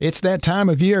It's that time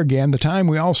of year again, the time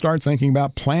we all start thinking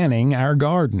about planning our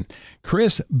garden.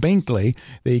 Chris Binkley,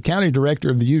 the County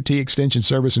Director of the UT Extension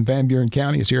Service in Van Buren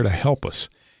County, is here to help us.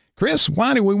 Chris,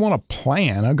 why do we want to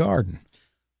plan a garden?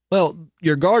 Well,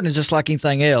 your garden is just like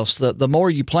anything else. The more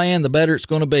you plan, the better it's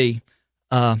going to be.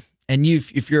 And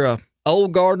if you're a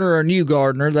old gardener or a new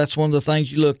gardener, that's one of the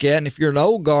things you look at. And if you're an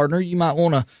old gardener, you might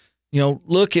want to,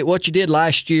 look at what you did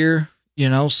last year,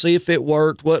 see if it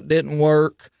worked, what didn't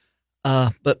work.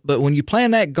 But when you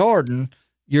plan that garden,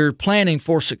 you're planning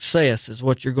for success is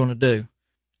what you're going to do.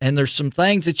 And there's some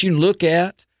things that you can look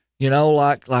at,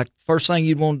 like first thing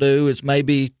you'd want to do is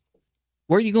maybe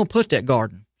where are you going to put that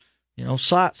garden?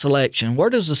 Site selection. Where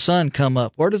does the sun come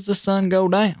up? Where does the sun go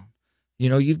down?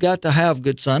 You've got to have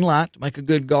good sunlight to make a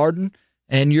good garden.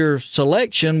 And your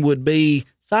site selection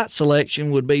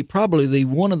would be probably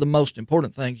one of the most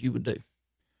important things you would do.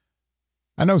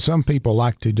 I know some people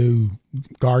like to do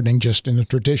gardening just in a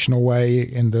traditional way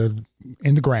in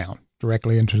the ground,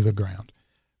 directly into the ground.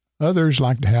 Others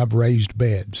like to have raised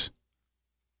beds.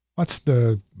 What's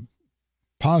the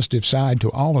positive side to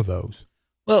all of those?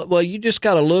 Well, you just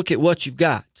got to look at what you've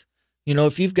got.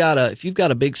 If you've got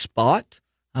a big spot,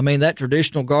 that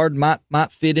traditional garden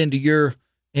might fit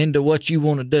into what you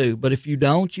want to do. But if you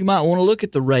don't, you might want to look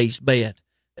at the raised bed.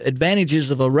 Advantages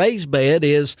of a raised bed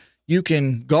is you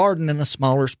can garden in a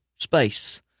smaller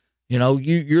space.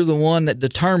 You're the one that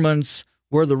determines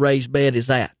where the raised bed is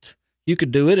at. You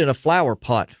could do it in a flower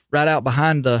pot right out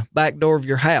behind the back door of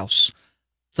your house.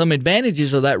 Some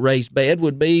advantages of that raised bed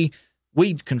would be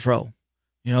weed control.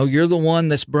 You're the one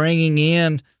that's bringing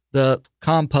in the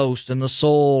compost and the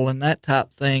soil and that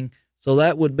type thing. So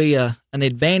that would be an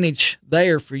advantage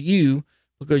there for you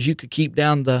because you could keep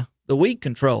down the weed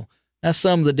control. Now,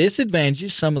 some of the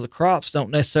disadvantages, some of the crops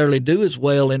don't necessarily do as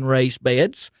well in raised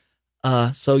beds.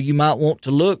 So you might want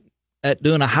to look at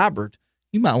doing a hybrid.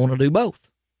 You might want to do both.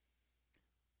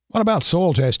 What about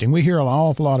soil testing? We hear an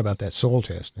awful lot about that soil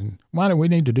testing. Why do we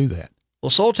need to do that? Well,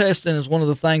 soil testing is one of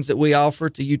the things that we offer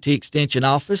at the UT Extension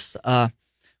office.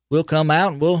 We'll come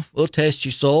out and we'll test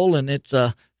your soil, and it's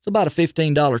about a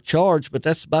 $15 charge, but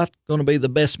that's about going to be the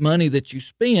best money that you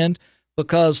spend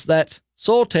because that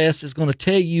soil test is going to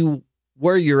tell you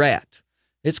where you're at.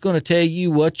 It's going to tell you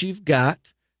what you've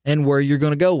got and where you're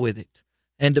going to go with it.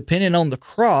 And depending on the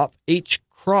crop, each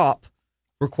crop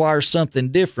requires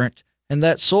something different, and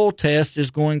that soil test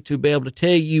is going to be able to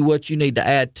tell you what you need to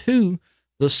add to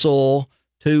the soil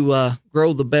to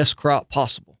grow the best crop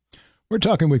possible. We're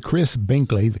talking with Chris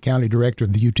Binkley, the County Director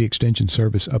of the UT Extension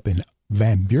Service up in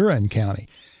Van Buren County.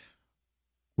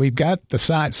 We've got the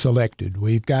site selected.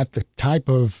 We've got the type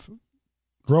of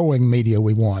growing media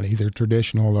we want, either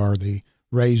traditional or the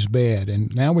raised bed.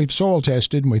 And now we've soil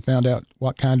tested and we found out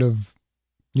what kind of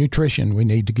nutrition we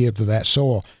need to give to that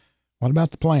soil. What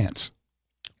about the plants?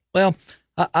 Well,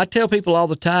 I tell people all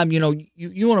the time, you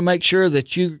want to make sure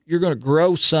that you're going to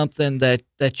grow something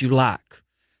that you like,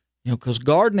 because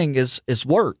gardening is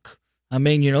work.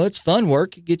 It's fun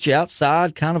work. It gets you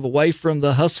outside, kind of away from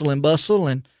the hustle and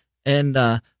bustle,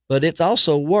 but it's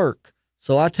also work.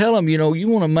 So I tell them, you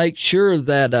want to make sure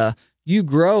that you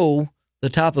grow the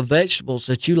type of vegetables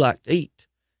that you like to eat.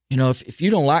 If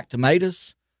you don't like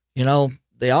tomatoes,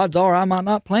 the odds are I might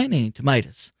not plant any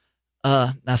tomatoes.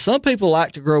 Now, some people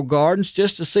like to grow gardens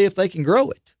just to see if they can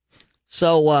grow it.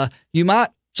 So you might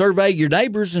survey your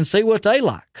neighbors and see what they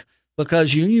like,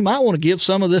 because you might want to give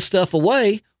some of this stuff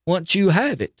away once you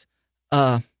have it.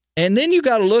 And then you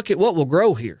got to look at what will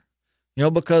grow here,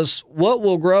 because what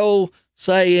will grow,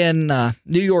 say, in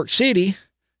New York City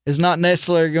is not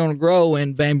necessarily going to grow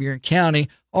in Van Buren County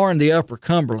or in the Upper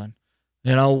Cumberland.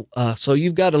 So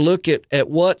you've got to look at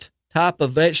what type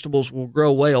of vegetables will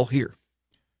grow well here.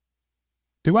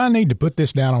 Do I need to put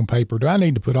this down on paper? Do I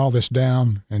need to put all this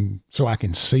down and so I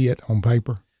can see it on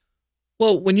paper?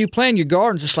 Well, when you plan your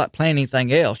garden, just like planting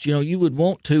anything else, you would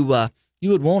want to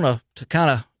kind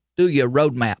of do your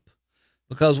roadmap,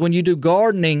 because when you do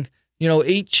gardening,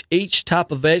 each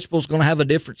type of vegetable is going to have a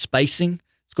different spacing.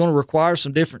 It's going to require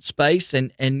some different space,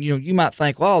 and you might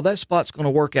think, wow, that spot's going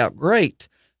to work out great,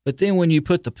 but then when you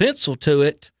put the pencil to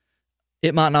it,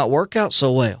 it might not work out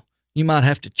so well. You might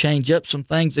have to change up some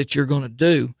things that you're going to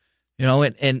do,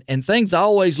 and things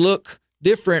always look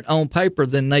different on paper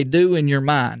than they do in your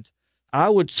mind. I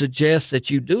would suggest that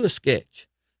you do a sketch.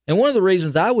 And one of the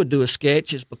reasons I would do a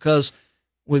sketch is because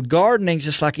with gardening,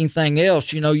 just like anything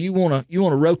else, you want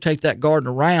to rotate that garden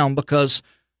around, because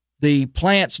the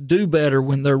plants do better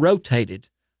when they're rotated.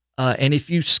 And if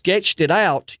you sketched it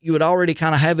out, you would already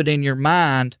kind of have it in your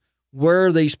mind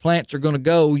where these plants are going to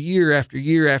go year after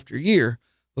year after year,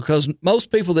 because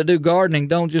most people that do gardening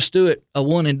don't just do it a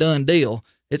one and done deal.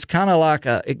 It's kind of like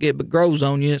it grows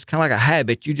on you. It's kind of like a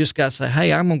habit. You just got to say,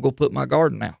 hey, I'm going to go put my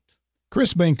garden out.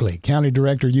 Chris Binkley, County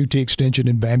Director, UT Extension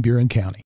in Van Buren County.